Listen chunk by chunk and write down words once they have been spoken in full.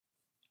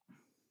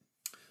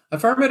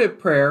Affirmative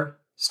prayer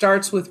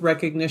starts with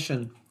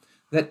recognition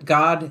that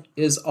God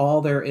is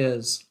all there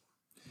is.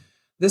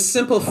 This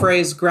simple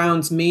phrase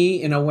grounds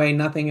me in a way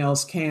nothing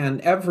else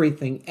can.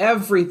 Everything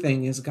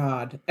is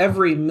God.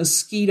 Every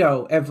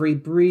mosquito, every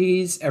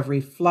breeze,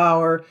 every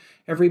flower,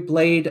 every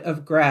blade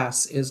of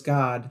grass is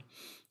God.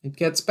 It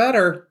gets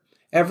better.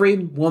 Every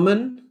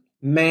woman,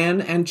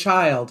 man, and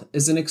child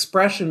is an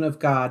expression of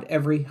God.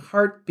 Every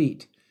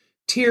heartbeat,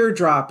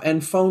 teardrop,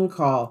 and phone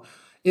call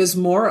is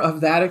more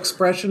of that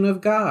expression of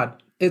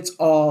God. It's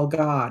all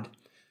God.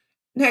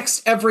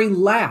 Next, every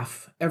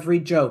laugh, every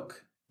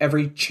joke,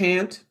 every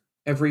chant,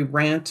 every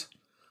rant,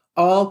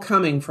 all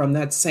coming from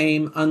that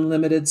same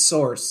unlimited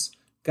source,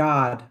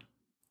 God.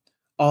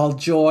 All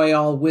joy,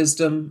 all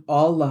wisdom,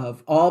 all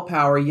love, all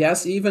power,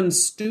 yes, even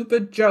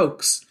stupid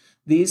jokes,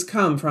 these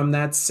come from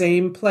that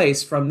same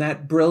place, from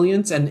that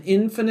brilliance and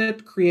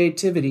infinite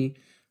creativity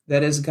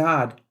that is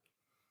God.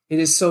 It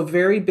is so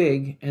very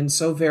big and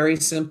so very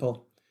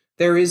simple.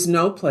 There is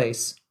no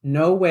place,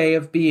 no way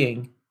of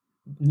being,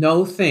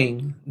 no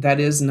thing that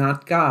is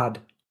not God.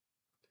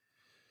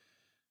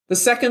 The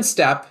second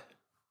step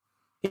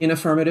in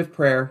affirmative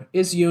prayer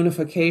is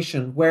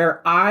unification,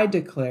 where I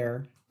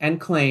declare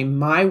and claim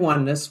my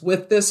oneness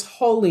with this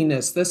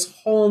holiness, this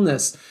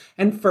wholeness,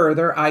 and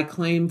further I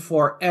claim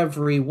for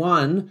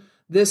everyone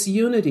this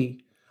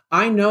unity.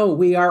 I know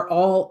we are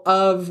all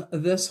of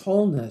this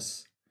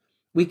wholeness.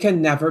 We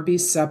can never be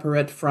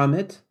separate from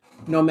it,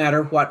 no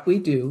matter what we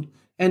do,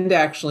 and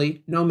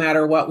actually, no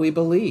matter what we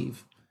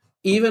believe.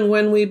 Even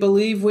when we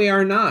believe we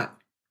are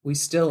not, we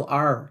still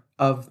are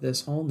of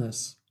this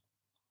wholeness.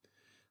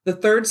 The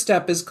third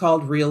step is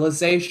called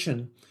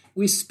realization.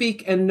 We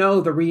speak and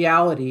know the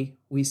reality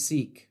we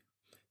seek.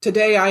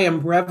 Today I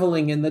am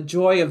reveling in the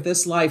joy of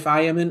this life.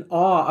 I am in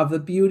awe of the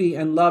beauty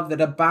and love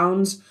that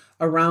abounds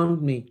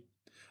around me.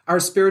 Our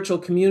spiritual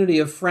community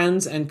of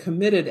friends and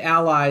committed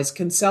allies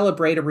can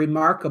celebrate a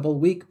remarkable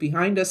week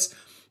behind us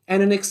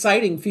and an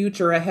exciting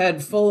future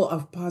ahead full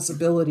of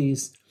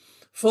possibilities,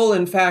 full,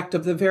 in fact,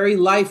 of the very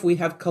life we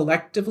have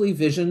collectively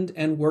visioned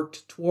and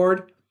worked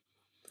toward.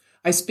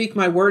 I speak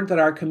my word that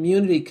our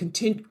community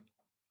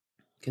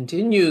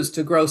continues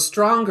to grow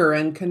stronger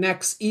and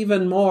connects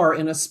even more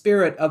in a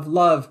spirit of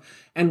love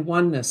and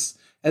oneness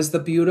as the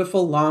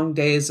beautiful long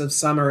days of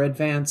summer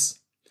advance.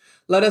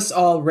 Let us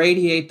all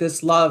radiate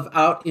this love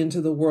out into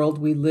the world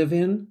we live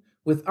in,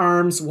 with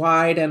arms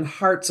wide and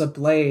hearts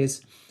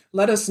ablaze.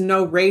 Let us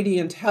know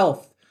radiant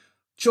health,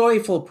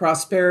 joyful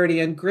prosperity,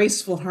 and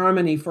graceful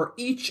harmony for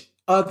each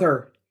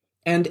other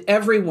and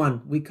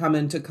everyone we come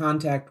into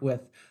contact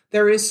with.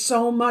 There is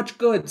so much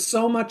good,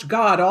 so much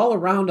God all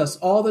around us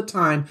all the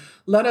time.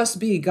 Let us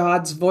be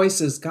God's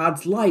voices,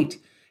 God's light,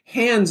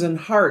 hands and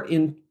heart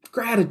in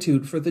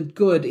gratitude for the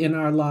good in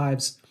our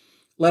lives.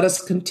 Let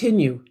us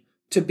continue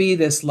to be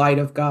this light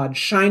of God,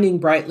 shining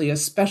brightly,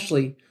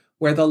 especially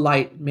where the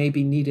light may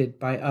be needed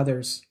by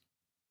others.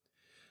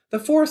 The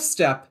fourth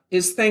step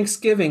is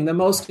thanksgiving, the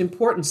most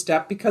important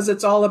step, because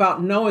it's all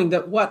about knowing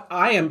that what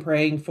I am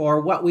praying for,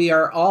 what we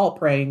are all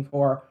praying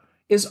for,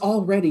 is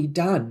already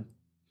done.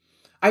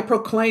 I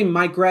proclaim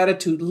my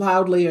gratitude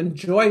loudly and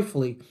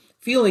joyfully,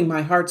 feeling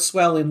my heart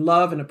swell in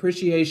love and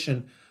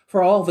appreciation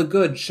for all the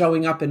good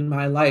showing up in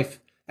my life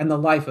and the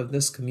life of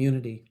this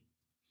community.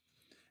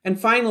 And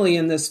finally,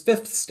 in this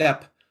fifth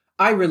step,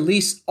 I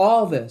release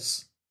all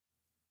this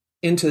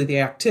into the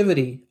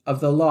activity of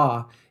the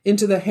law,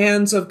 into the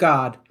hands of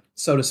God,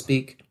 so to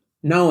speak,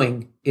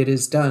 knowing it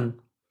is done.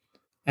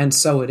 And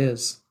so it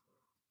is.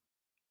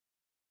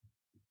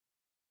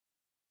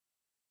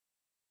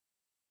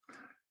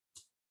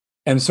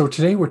 And so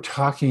today we're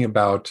talking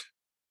about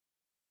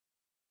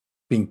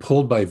being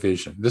pulled by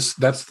vision.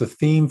 That's the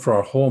theme for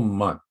our whole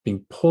month,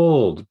 being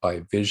pulled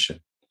by vision.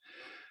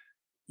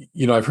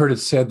 You know, I've heard it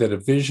said that a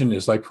vision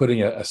is like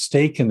putting a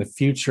stake in the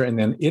future, and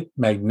then it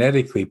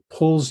magnetically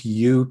pulls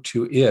you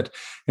to it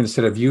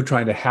instead of you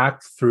trying to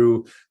hack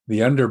through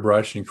the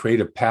underbrush and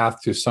create a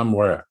path to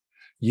somewhere.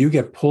 You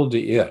get pulled to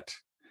it.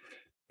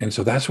 And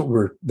so that's what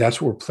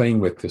we're playing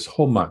with this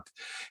whole month.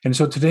 And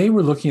so today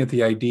we're looking at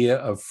the idea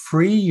of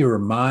free your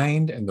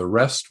mind and the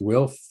rest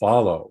will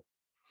follow.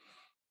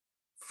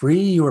 Free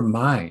your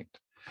mind.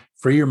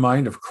 Free your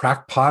mind of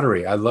crack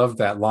pottery. I love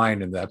that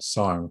line in that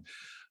song.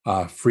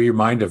 Free your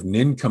mind of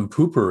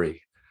nincompoopery,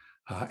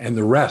 and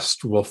the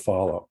rest will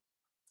follow.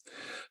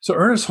 So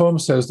Ernest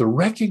Holmes says the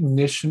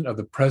recognition of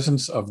the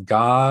presence of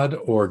God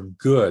or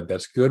good,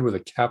 that's good with a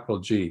capital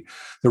G,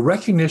 the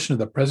recognition of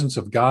the presence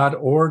of God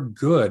or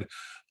good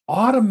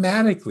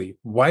automatically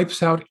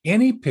wipes out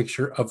any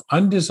picture of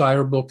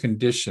undesirable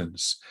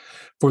conditions.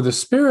 For the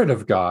Spirit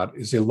of God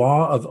is a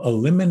law of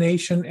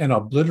elimination and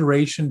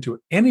obliteration to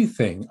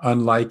anything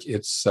unlike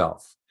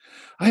itself.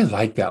 I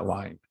like that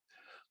line.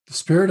 The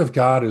Spirit of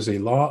God is a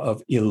law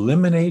of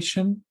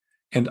elimination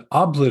and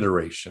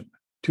obliteration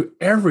to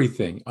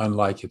everything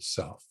unlike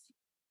itself.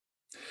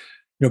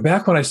 You know,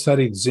 back when I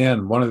studied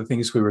Zen, one of the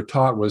things we were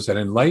taught was that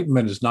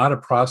enlightenment is not a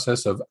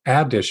process of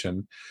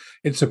addition,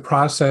 it's a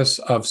process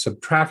of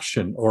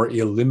subtraction or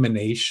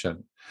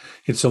elimination.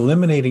 It's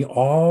eliminating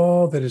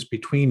all that is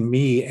between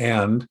me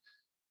and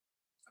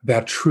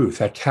that truth,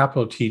 that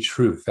capital T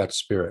truth, that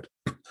spirit.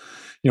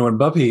 When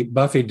Buffy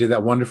did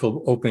that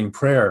wonderful opening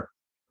prayer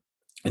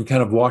and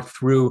kind of walked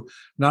through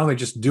not only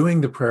just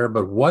doing the prayer,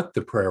 but what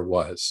the prayer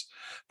was.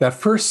 That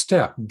first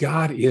step,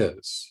 God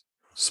is,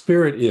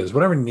 Spirit is,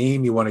 whatever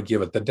name you want to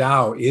give it, the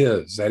Tao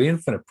is, that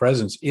infinite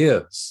presence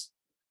is.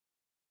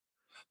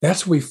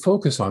 That's what we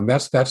focus on.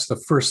 That's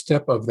the first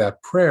step of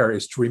that prayer,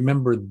 is to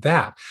remember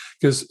that.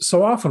 Because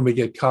so often we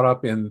get caught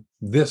up in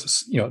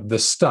this,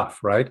 this stuff,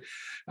 right?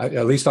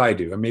 At least I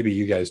do. And maybe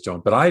you guys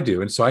don't, but I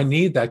do. And so I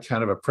need that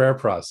kind of a prayer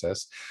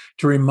process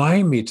to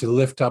remind me to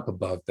lift up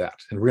above that.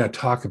 And we're going to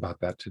talk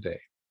about that today.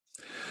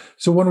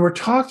 So when we're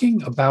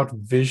talking about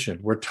vision,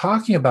 we're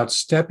talking about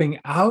stepping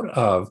out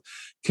of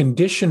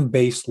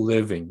condition-based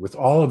living with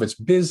all of its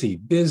busyness,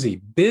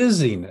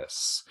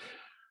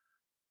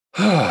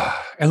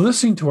 and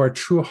listening to our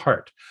true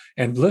heart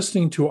and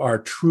listening to our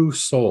true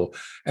soul.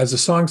 As the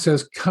song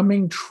says,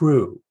 coming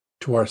true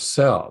to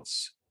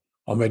ourselves.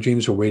 All my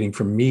dreams are waiting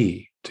for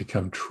me to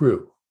come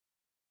true.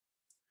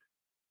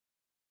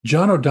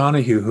 John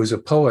O'Donohue, who's a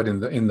poet,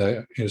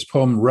 in his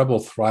poem Rebel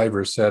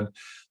Thriver, said,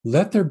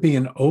 "Let there be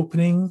an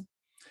opening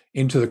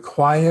into the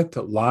quiet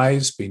that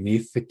lies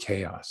beneath the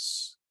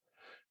chaos,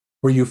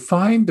 where you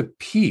find the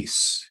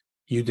peace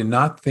you did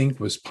not think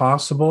was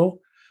possible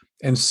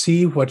and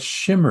see what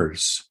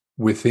shimmers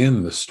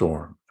within the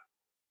storm."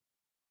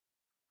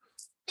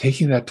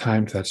 Taking that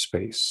time to that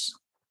space.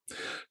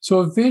 So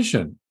a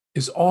vision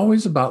is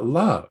always about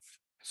love.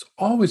 It's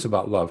always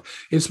about love.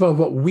 It's about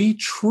what we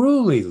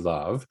truly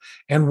love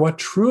and what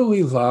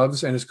truly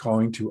loves and is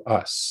calling to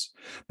us.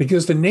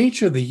 Because the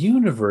nature of the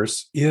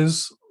universe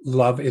is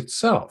love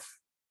itself.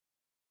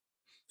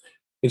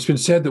 It's been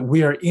said that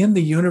we are in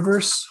the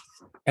universe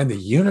and the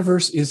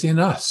universe is in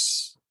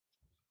us.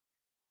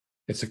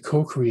 It's a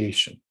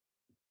co-creation.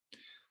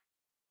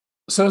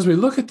 So as we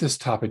look at this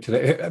topic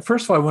today,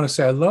 first of all, I want to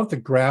say I love the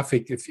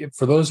graphic.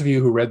 For those of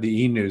you who read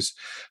the e-news,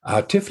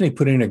 Tiffany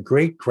put in a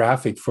great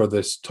graphic for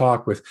this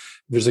talk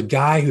there's a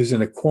guy who's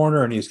in a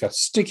corner and he's got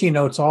sticky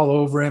notes all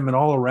over him and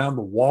all around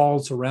the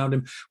walls around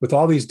him with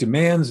all these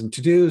demands and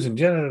to-dos and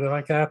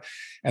like that.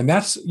 And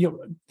that's,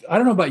 I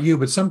don't know about you,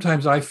 but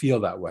sometimes I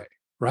feel that way,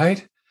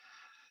 right?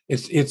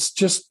 It's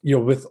just,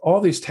 with all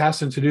these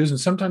tasks and to-dos, and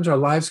sometimes our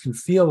lives can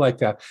feel like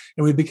that.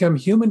 And we become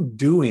human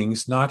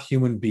doings, not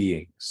human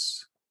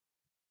beings.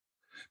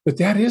 But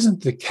that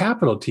isn't the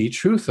capital T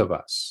truth of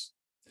us,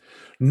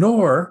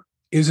 nor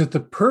is it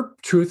the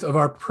truth of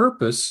our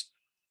purpose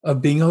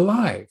of being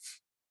alive.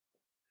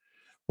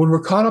 When we're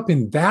caught up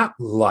in that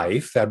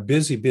life, that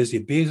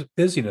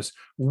busyness,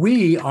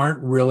 we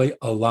aren't really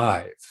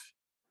alive.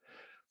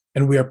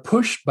 And we are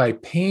pushed by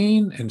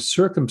pain and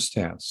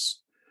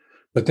circumstance,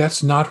 but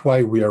that's not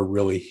why we are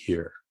really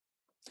here.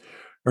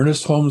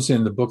 Ernest Holmes,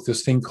 in the book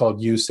This Thing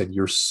Called You, said,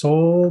 your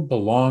soul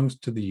belongs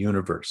to the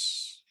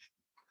universe.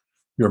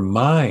 Your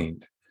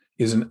mind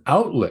is an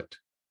outlet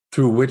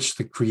through which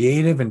the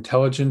creative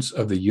intelligence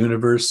of the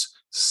universe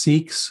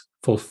seeks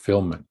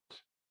fulfillment.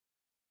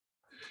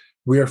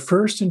 We are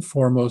first and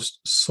foremost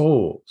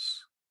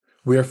souls.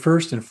 We are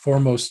first and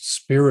foremost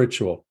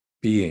spiritual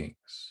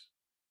beings.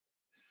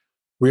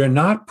 We are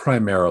not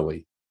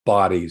primarily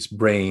bodies,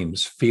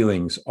 brains,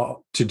 feelings,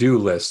 to-do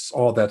lists,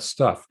 all that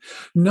stuff.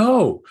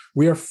 No,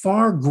 we are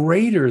far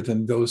greater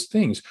than those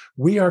things.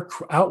 We are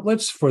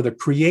outlets for the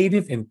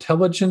creative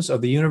intelligence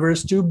of the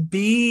universe to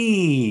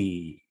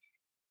be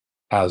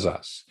as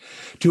us,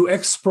 to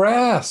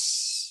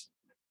express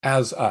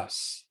as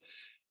us.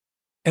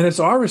 And it's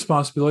our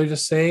responsibility to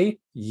say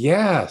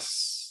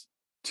yes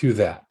to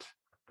that.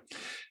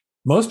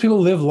 Most people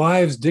live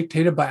lives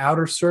dictated by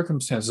outer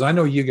circumstances. I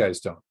know you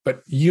guys don't,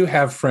 but you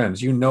have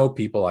friends,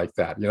 people like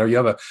that. You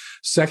have a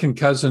second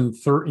cousin,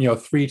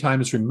 3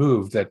 times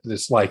removed that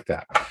is like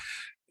that.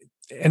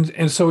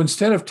 And so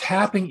instead of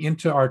tapping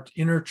into our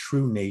inner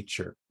true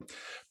nature,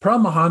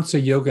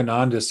 Paramahansa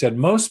Yogananda said,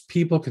 most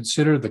people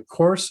consider the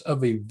course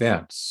of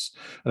events,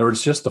 in other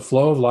words, just the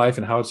flow of life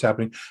and how it's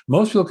happening.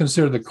 Most people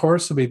consider the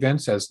course of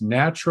events as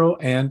natural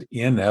and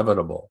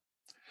inevitable.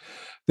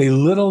 They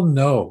little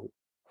know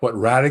what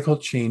radical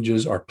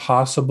changes are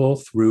possible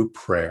through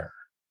prayer.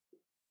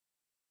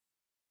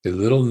 They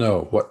little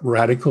know what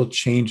radical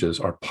changes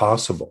are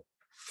possible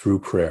through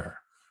prayer.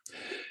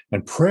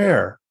 And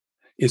prayer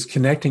is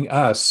connecting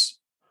us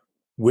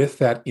with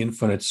that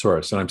infinite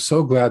source. And I'm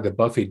so glad that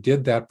Buffy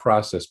did that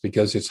process,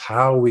 because it's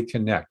how we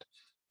connect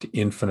to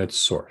infinite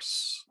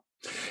source.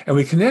 And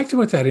we connect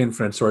with that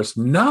infinite source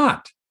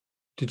not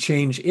to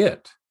change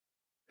it,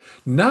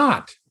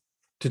 not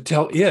to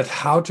tell it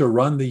how to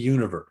run the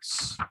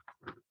universe.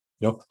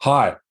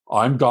 Hi,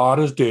 I'm God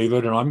as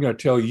David, and I'm going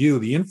to tell you,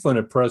 the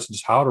infinite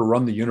presence, how to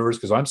run the universe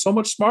because I'm so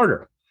much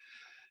smarter.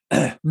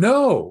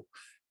 No,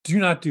 do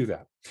not do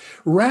that.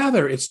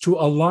 Rather, it's to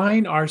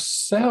align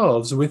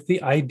ourselves with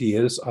the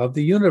ideas of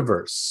the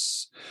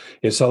universe.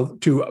 It's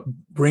to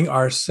bring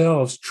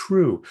ourselves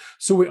true.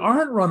 So we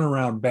aren't running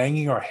around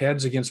banging our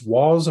heads against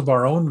walls of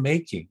our own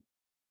making.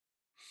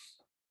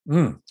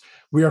 Mm.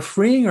 We are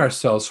freeing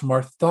ourselves from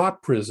our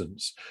thought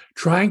prisons.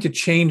 Trying to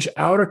change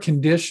outer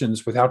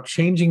conditions without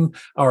changing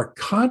our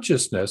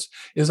consciousness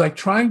is like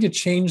trying to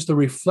change the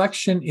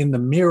reflection in the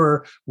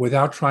mirror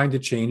without trying to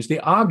change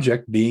the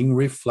object being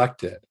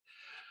reflected.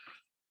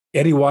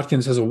 Eddie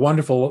Watkins has a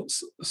wonderful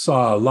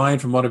line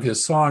from one of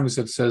his songs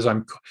that says,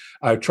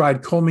 "I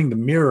tried combing the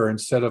mirror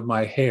instead of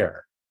my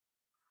hair."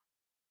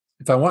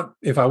 If I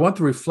want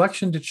the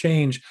reflection to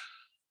change,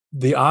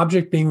 the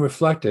object being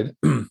reflected,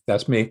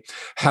 that's me,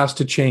 has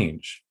to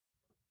change.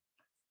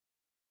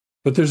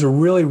 But there's a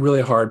really,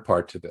 really hard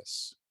part to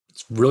this.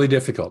 It's really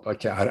difficult. I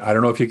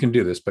don't know if you can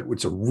do this, but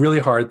it's a really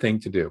hard thing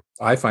to do.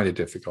 I find it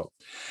difficult.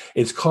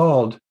 It's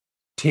called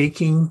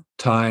taking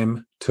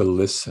time to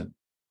listen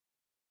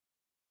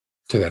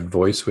to that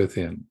voice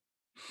within.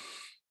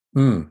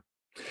 And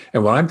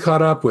when I'm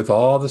caught up with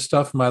all the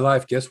stuff in my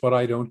life, guess what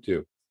I don't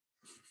do?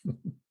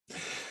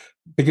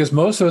 Because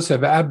most of us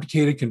have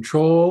abdicated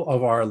control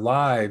of our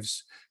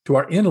lives to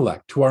our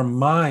intellect, to our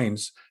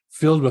minds,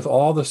 filled with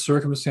all the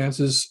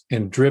circumstances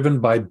and driven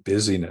by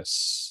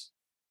busyness.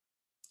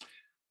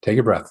 Take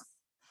a breath.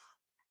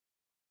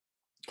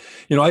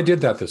 I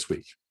did that this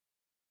week.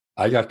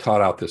 I got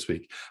caught out this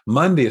week.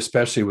 Monday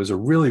especially was a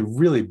really,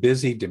 really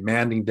busy,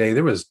 demanding day.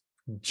 There was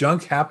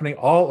junk happening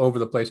all over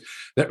the place.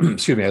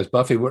 Excuse me, as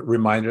Buffy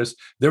reminded us,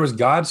 there was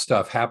God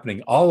stuff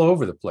happening all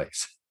over the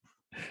place.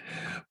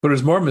 But it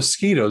was more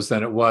mosquitoes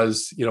than it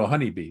was,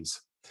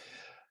 honeybees.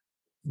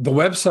 The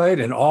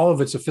website and all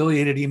of its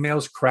affiliated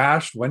emails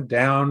crashed, went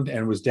down,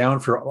 and was down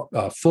for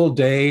a full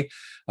day.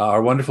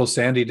 Our wonderful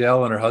Sandy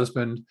Dell and her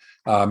husband,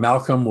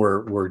 Malcolm,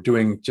 were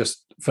doing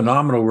just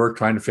phenomenal work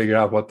trying to figure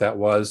out what that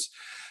was.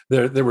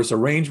 There was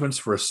arrangements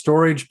for a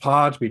storage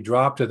pod to be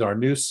dropped at our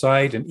new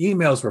site, and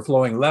emails were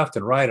flowing left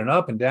and right and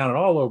up and down and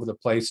all over the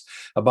place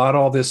about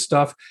all this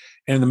stuff.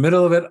 And in the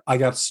middle of it, I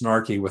got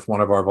snarky with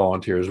one of our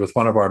volunteers, with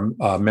one of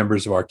our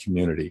members of our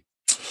community.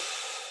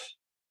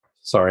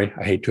 Sorry,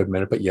 I hate to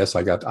admit it, but yes,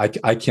 I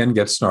can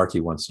get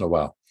snarky once in a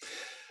while.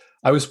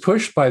 I was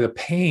pushed by the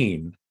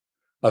pain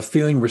of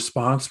feeling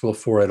responsible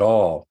for it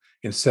all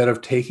instead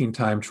of taking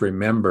time to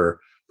remember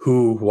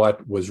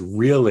what was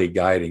really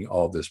guiding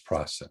all this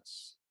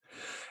process,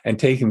 and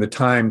taking the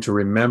time to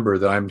remember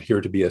that I'm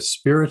here to be a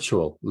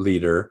spiritual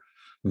leader,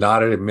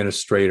 not an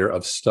administrator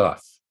of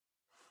stuff.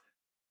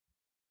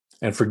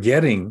 And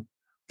forgetting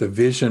the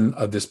vision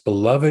of this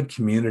beloved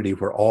community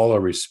where all are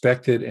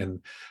respected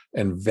and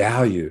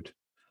valued.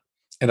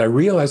 And I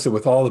realized that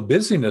with all the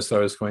busyness that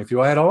I was going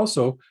through, I had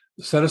also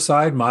set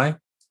aside my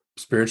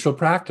spiritual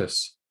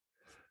practice.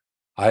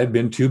 I had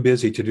been too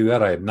busy to do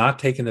that. I had not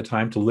taken the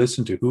time to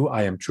listen to who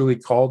I am truly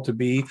called to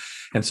be.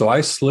 And so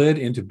I slid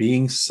into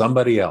being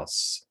somebody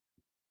else,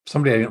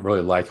 somebody I didn't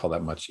really like all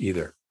that much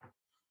either.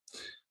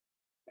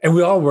 And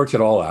we all worked it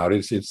all out.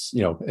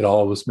 It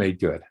all was made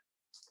good.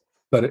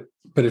 But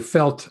it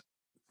felt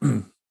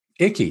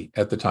icky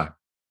at the time.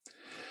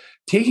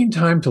 Taking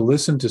time to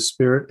listen to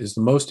spirit is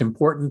the most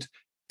important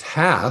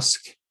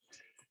task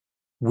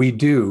we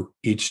do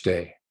each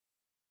day.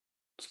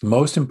 It's the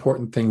most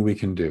important thing we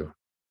can do.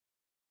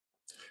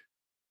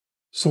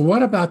 So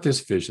what about this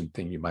vision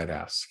thing, you might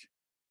ask?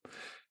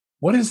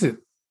 What is it?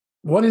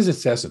 What is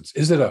its essence?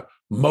 Is it a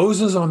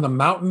Moses on the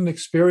mountain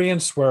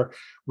experience where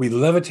we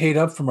levitate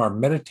up from our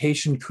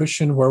meditation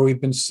cushion where we've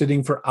been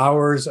sitting for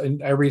hours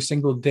and every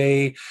single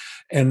day,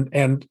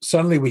 and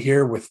suddenly we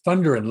hear with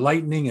thunder and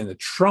lightning and the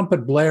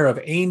trumpet blare of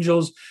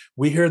angels,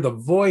 we hear the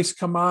voice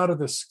come out of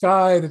the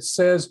sky that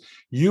says,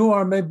 "You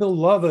are my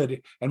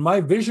beloved, and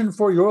my vision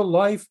for your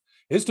life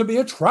is to be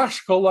a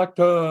trash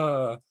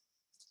collector"?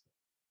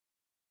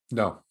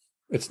 No,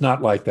 it's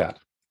not like that.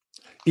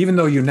 Even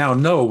though you now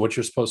know what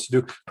you're supposed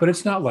to do, but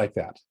it's not like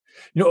that.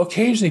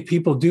 Occasionally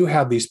people do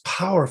have these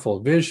powerful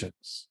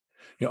visions.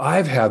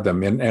 I've had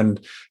them, and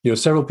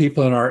several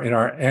people in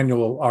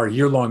our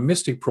year-long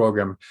mystic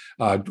program.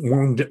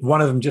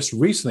 One of them just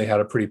recently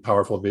had a pretty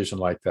powerful vision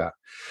like that.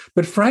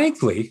 But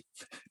frankly,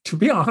 to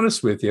be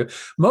honest with you,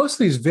 most of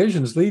these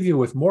visions leave you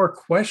with more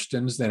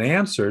questions than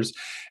answers,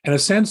 and a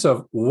sense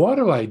of, what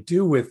do I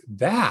do with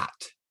that?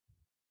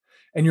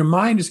 And your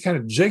mind is kind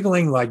of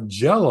jiggling like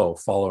Jell-O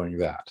following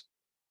that.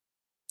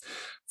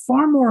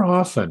 Far more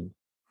often,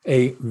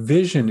 a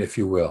vision, if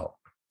you will,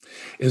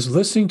 is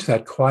listening to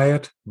that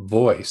quiet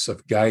voice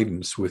of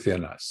guidance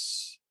within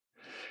us.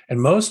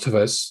 And most of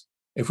us,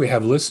 if we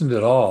have listened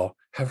at all,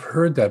 have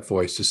heard that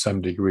voice to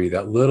some degree,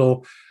 that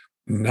little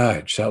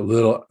nudge, that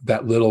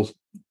little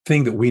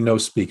thing that we know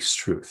speaks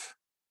truth.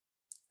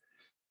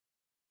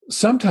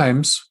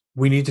 Sometimes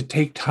we need to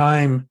take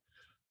time,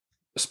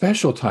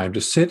 special time,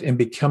 to sit and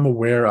become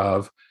aware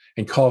of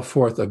and call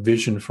forth a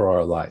vision for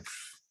our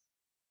life.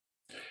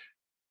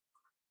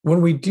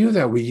 When we do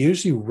that, we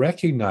usually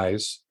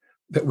recognize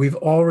that we've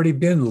already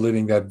been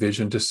living that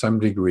vision to some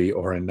degree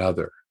or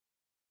another.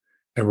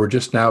 And we're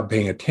just now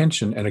paying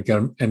attention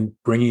and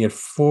bringing it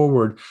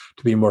forward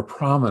to be more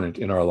prominent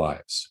in our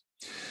lives.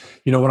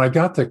 When I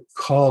got the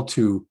call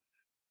to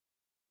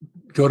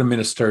go to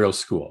ministerial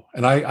school,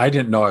 and I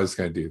didn't know I was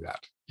going to do that.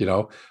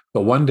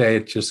 but one day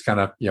it just kind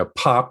of,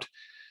 popped.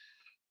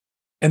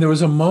 And there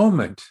was a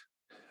moment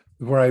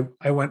where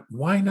I went,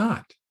 why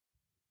not?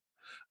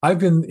 I've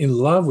been in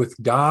love with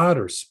God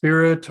or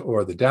spirit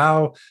or the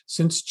Tao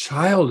since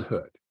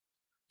childhood.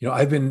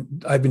 I've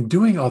been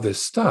doing all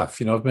this stuff.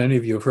 Many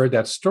of you have heard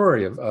that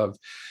story of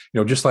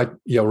just like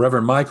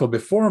Reverend Michael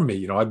before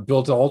me. I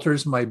built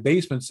altars in my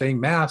basement saying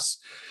mass,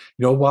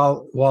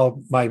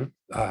 while my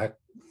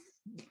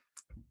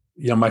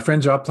my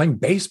friends are out playing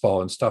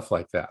baseball and stuff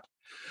like that.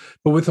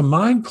 But with a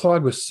mind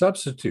clogged with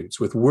substitutes,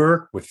 with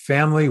work, with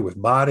family,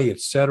 with body,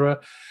 etc.,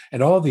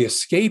 and all the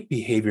escape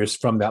behaviors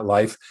from that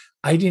life,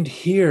 I didn't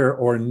hear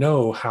or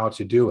know how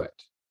to do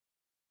it.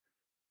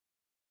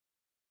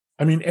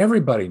 I mean,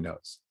 everybody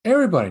knows.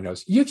 Everybody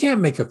knows. You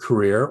can't make a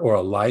career or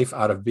a life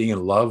out of being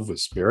in love with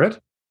spirit.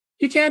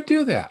 You can't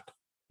do that.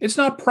 It's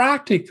not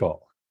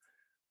practical.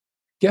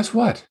 Guess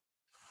what?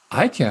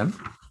 I can.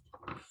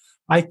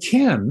 I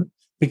can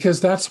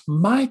because that's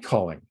my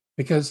calling,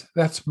 because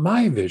that's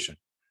my vision.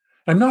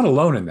 I'm not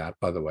alone in that,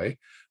 by the way,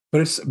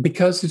 but it's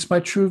because it's my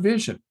true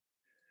vision.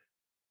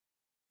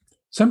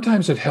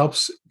 Sometimes it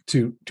helps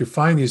to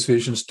find these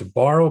visions to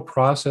borrow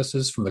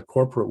processes from the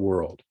corporate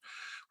world,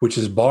 which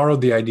has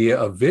borrowed the idea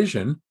of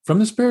vision from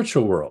the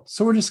spiritual world.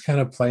 So we're just kind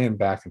of playing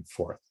back and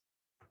forth.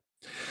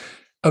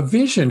 A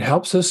vision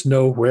helps us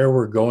know where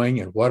we're going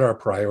and what our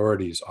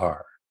priorities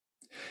are,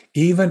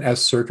 even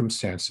as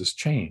circumstances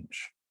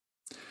change.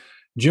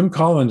 Jim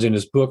Collins, in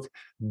his book,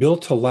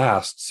 Built to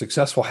Last,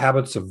 Successful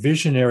Habits of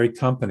Visionary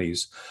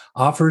Companies,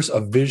 offers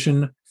a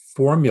vision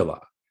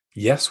formula.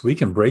 Yes, we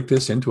can break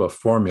this into a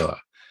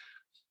formula.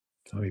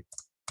 Let me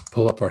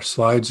pull up our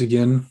slides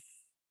again.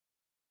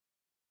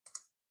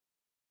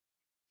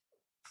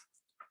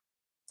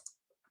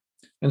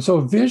 And so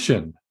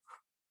vision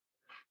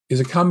is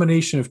a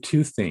combination of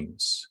two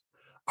things: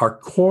 our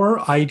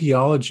core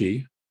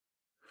ideology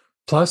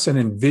plus an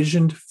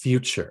envisioned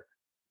future.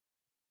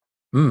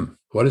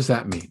 What does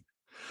that mean?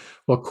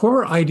 Well,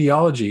 core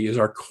ideology is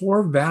our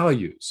core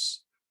values.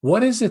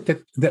 What is it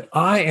that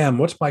I am?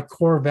 What's my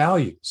core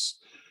values?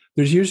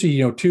 There's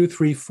usually, 2,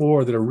 3,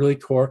 4 that are really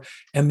core,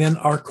 and then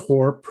our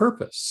core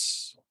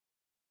purpose.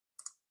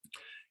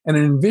 And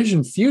an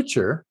envisioned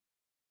future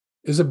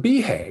is a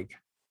BHAG,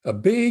 a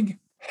big,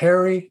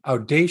 hairy,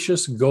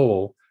 audacious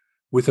goal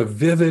with a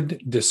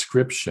vivid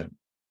description.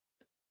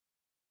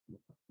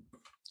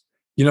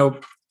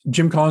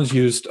 Jim Collins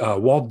used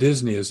Walt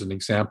Disney as an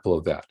example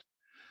of that.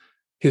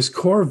 His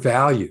core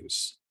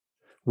values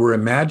were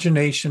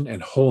imagination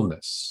and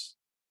wholeness.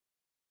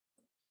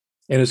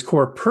 And his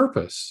core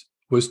purpose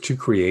was to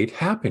create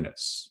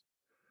happiness.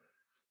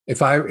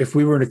 If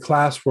we were in a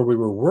class where we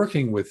were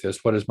working with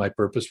this, what is my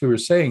purpose? We were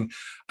saying,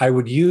 I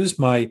would use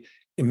my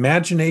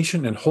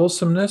imagination and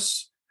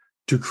wholesomeness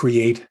to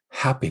create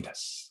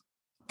happiness.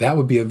 That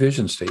would be a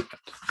vision statement.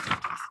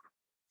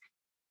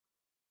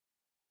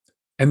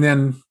 And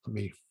then, let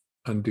me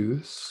undo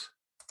this.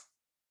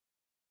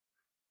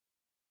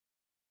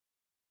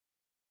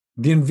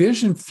 The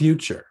envisioned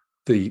future,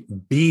 the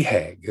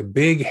BHAG, the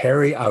big,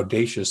 hairy,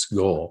 audacious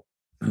goal,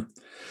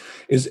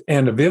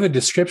 and a vivid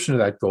description of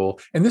that goal.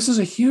 And this is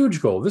a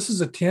huge goal. This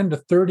is a 10 to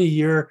 30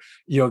 year,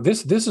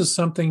 this is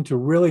something to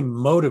really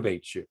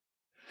motivate you.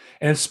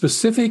 And it's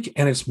specific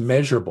and it's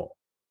measurable.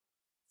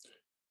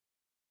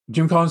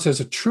 Jim Collins says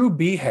a true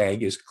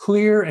BHAG is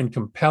clear and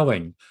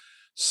compelling,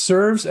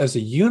 serves as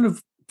a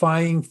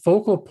unifying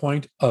focal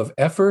point of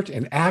effort,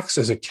 and acts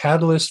as a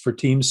catalyst for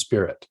team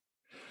spirit.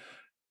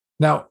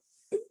 Now,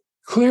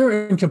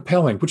 clear and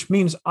compelling, which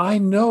means I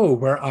know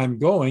where I'm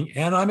going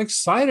and I'm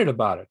excited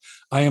about it.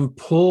 I am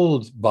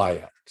pulled by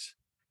it.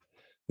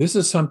 This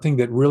is something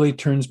that really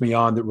turns me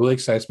on, that really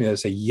excites me. I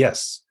say,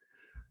 yes,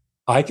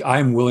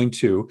 I'm willing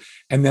to.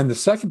 And then the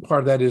second part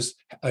of that is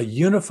a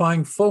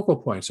unifying focal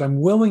point. So I'm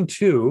willing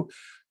to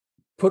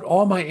put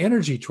all my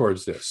energy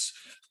towards this.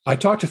 I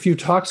talked a few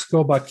talks ago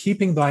about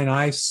keeping thine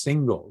eyes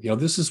single.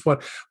 This is when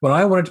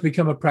I wanted to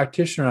become a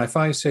practitioner, and I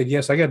finally said,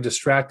 yes, I got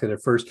distracted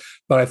at first,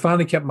 but I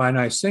finally kept mine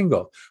eyes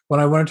single. When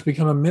I wanted to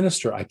become a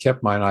minister, I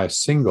kept mine eyes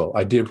single.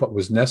 I did what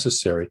was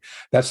necessary.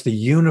 That's the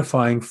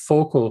unifying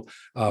focal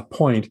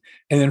point.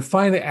 And then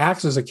finally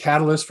acts as a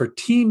catalyst for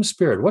team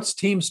spirit. What's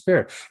team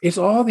spirit? It's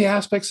all the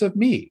aspects of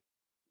me.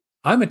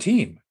 I'm a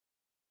team.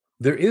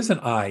 There is an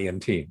I in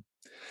team,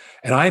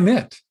 and I'm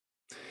it.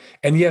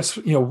 And yes,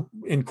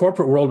 in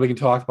corporate world, we can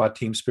talk about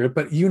team spirit,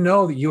 but that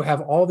you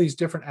have all these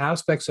different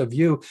aspects of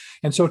you.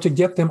 And so to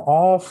get them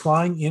all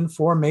flying in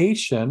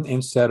formation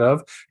instead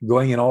of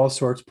pulling in all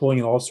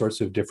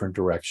sorts of different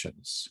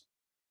directions.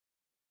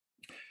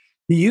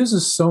 He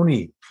uses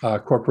Sony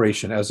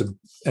Corporation as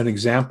an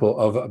example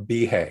of a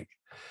BHAG.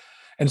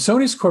 And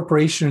Sony's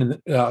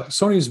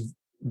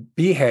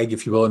BHAG,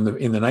 if you will, in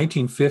the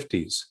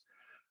 1950s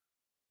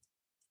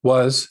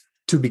was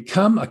to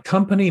become a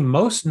company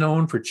most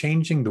known for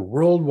changing the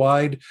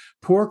worldwide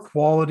poor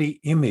quality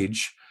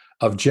image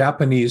of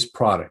Japanese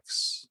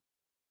products.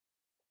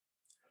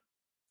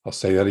 I'll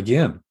say that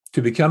again.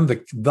 To become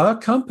the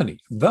company,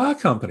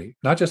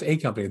 not just a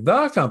company,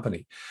 the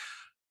company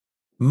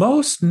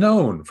most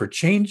known for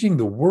changing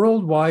the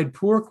worldwide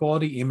poor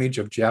quality image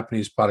of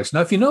Japanese products.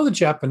 Now, if you know the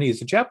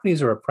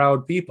Japanese are a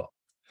proud people.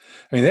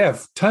 I mean, they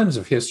have tons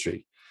of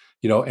history,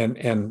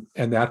 and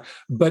that.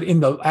 But in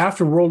the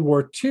after World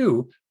War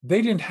II,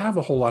 they didn't have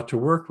a whole lot to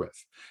work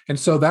with. And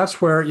so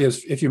that's where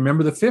is, if you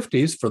remember the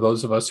 50s, for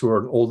those of us who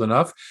are old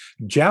enough,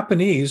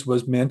 Japanese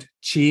was meant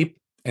cheap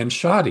and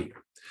shoddy.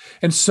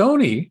 And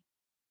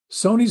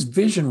Sony's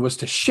vision was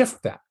to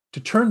shift that, to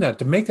turn that,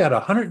 to make that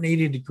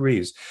 180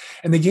 degrees.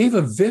 And they gave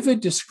a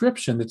vivid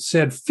description that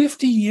said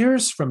 50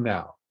 years from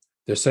now,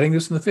 they're saying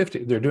this in the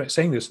 50s,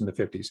 saying this in the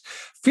 50s,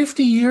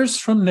 50 years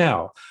from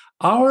now,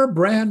 our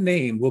brand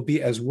name will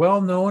be as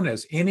well known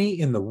as any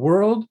in the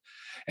world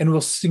and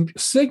will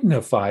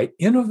signify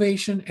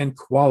innovation and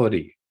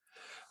quality.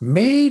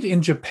 Made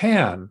in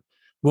Japan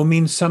will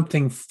mean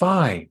something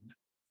fine,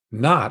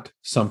 not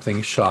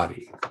something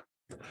shoddy.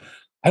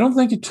 I don't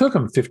think it took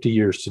them 50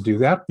 years to do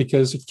that,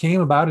 because it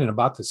came about in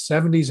about the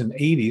 70s and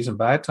 80s. And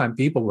by that time,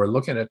 people were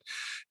looking at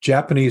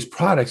Japanese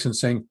products and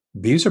saying,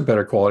 these are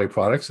better quality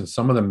products than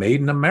some of the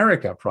made in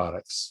America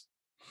products.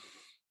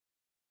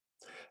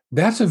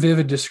 That's a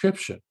vivid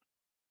description.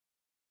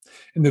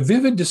 And the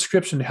vivid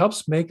description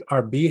helps make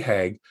our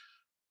BHAG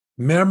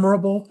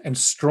memorable and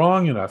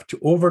strong enough to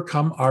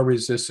overcome our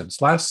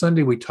resistance. Last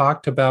Sunday, we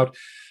talked about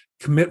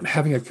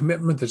having a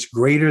commitment that's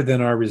greater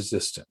than our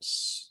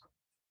resistance.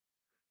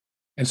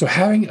 And so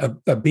having a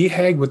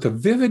BHAG with a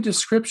vivid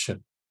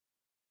description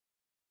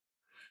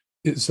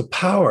is the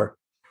power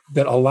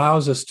that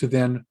allows us to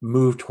then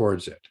move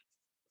towards it.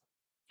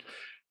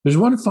 There's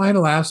one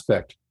final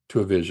aspect to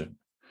a vision,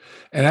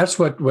 and that's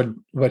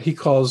what he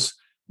calls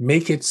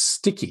make it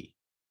sticky.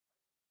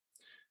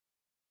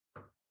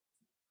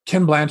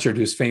 Ken Blanchard,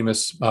 who's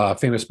famous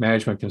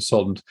management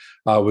consultant,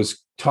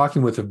 was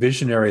talking with a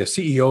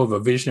CEO of a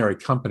visionary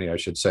company, I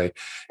should say.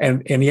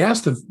 And he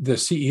asked the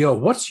CEO,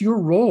 what's your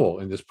role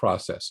in this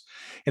process?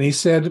 And he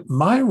said,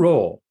 my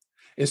role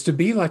is to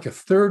be like a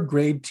third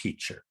grade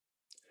teacher,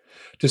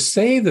 to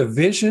say the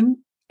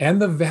vision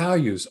and the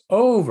values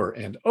over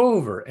and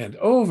over and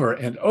over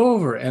and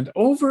over and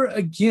over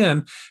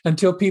again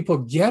until people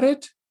get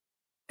it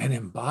and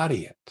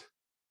embody it.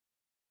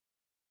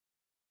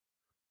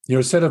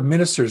 Instead of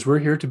ministers, we're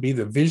here to be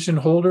the vision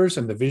holders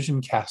and the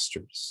vision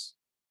casters.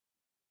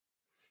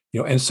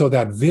 And so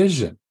that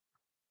vision,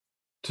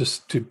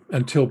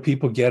 until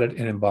people get it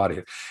and embody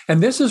it.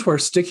 And this is where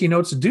sticky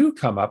notes do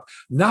come up,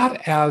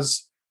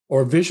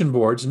 or vision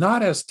boards,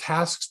 not as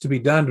tasks to be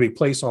done, to be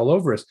placed all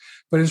over us,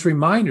 but as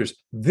reminders.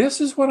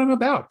 This is what I'm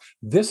about.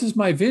 This is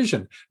my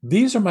vision.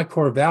 These are my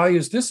core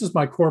values. This is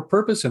my core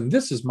purpose. And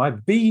this is my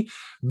big,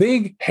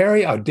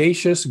 hairy,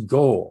 audacious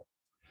goal.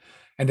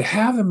 And to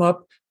have them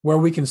up where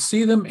we can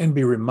see them and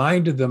be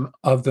reminded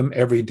of them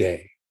every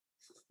day.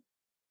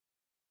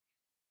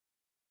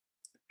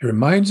 It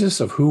reminds us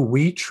of who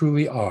we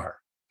truly are,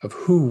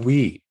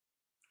 It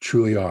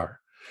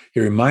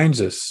reminds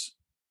us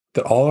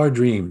that all our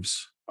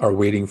dreams are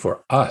waiting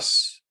for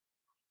us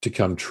to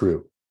come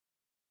true.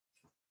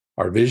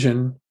 Our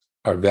vision,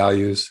 our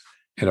values,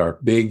 and our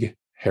big,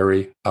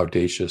 hairy,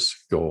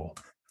 audacious goal.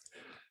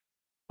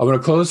 I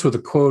want to close with a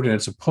quote, and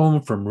it's a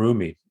poem from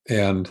Rumi.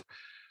 And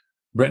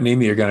Brett and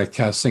Amy are going to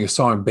kind of sing a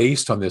song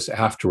based on this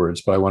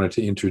afterwards, but I wanted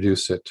to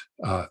introduce it,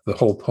 the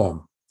whole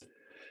poem.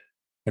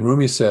 And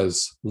Rumi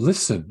says,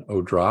 listen,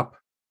 O drop,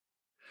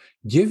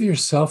 give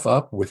yourself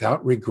up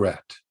without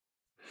regret,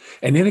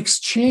 and in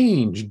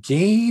exchange,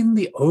 gain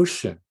the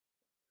ocean.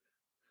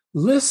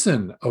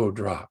 Listen, O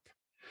drop,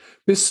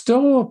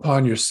 bestow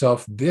upon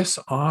yourself this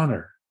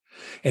honor,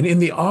 and in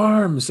the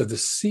arms of the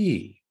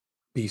sea,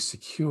 be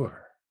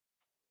secure.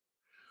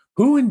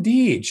 Who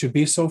indeed should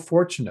be so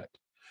fortunate?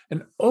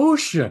 An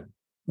ocean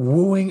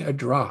wooing a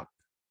drop.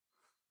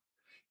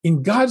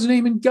 In God's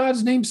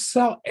name,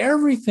 sell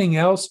everything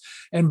else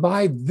and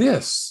buy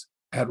this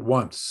at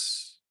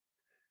once.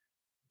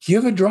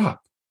 Give a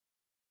drop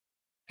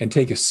and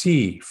take a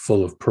sea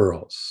full of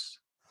pearls.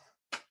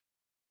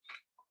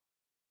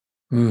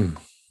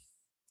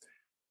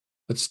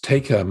 Let's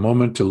take a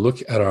moment to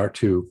look at our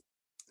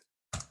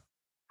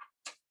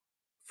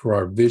for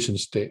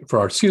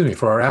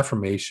our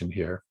affirmation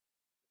here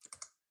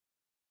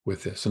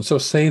with this. And so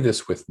say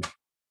this with me.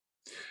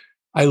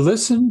 I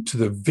listen to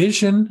the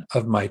vision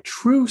of my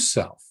true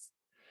self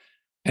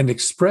and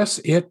express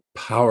it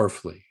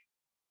powerfully.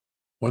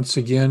 Once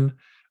again,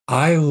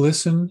 I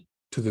listen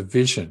to the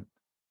vision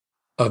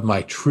of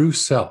my true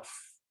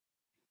self,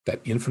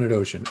 that infinite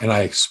ocean, and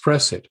I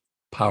express it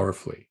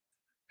powerfully.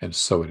 And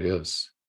so it is.